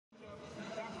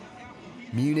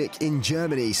Munich in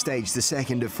Germany staged the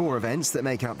second of 4 events that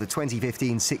make up the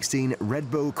 2015-16 Red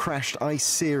Bull Crashed Ice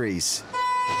Series.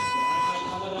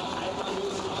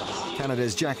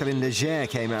 Canada's Jacquelin Legere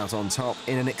came out on top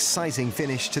in an exciting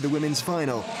finish to the women's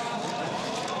final.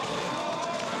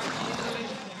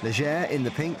 Legere, in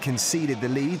the pink, conceded the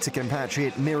lead to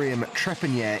compatriot Myriam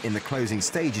Trepanier in the closing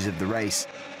stages of the race,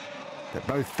 but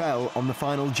both fell on the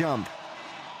final jump.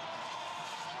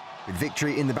 With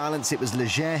victory in the balance, it was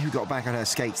Legere who got back on her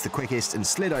skates the quickest and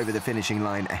slid over the finishing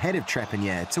line ahead of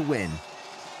Trepanier to win.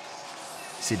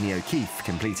 Sydney O'Keefe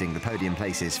completing the podium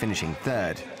places, finishing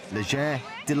 3rd. Legere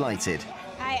delighted.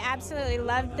 I absolutely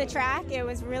loved the track. It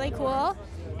was really cool.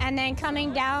 And then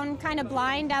coming down kind of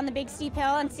blind down the big steep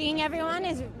hill and seeing everyone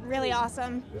is really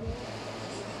awesome.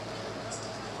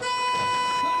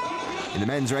 In the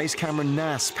men's race, Cameron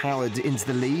Naasz powered into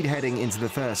the lead, heading into the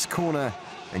first corner,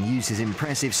 and used his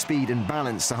impressive speed and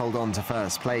balance to hold on to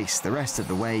first place the rest of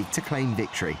the way to claim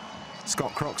victory.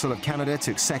 Scott Croxall of Canada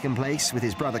took 2nd place, with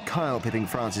his brother Kyle pipping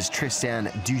France's Tristan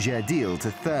Dujardil to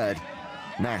 3rd.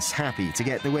 Naasz happy to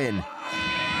get the win.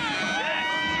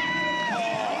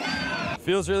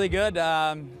 Feels really good.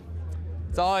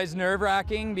 It's always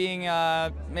nerve-wracking being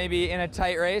maybe in a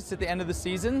tight race at the end of the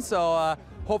season, so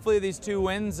hopefully these 2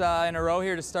 wins in a row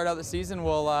here to start out the season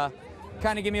will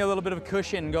kind of give me a little bit of a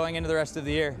cushion going into the rest of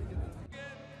the year.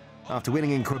 After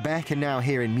winning in Quebec and now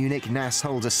here in Munich, Naasz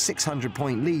holds a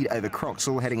 600-point lead over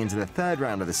Croxall heading into the 3rd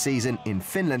round of the season in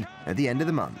Finland at the end of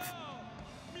the month.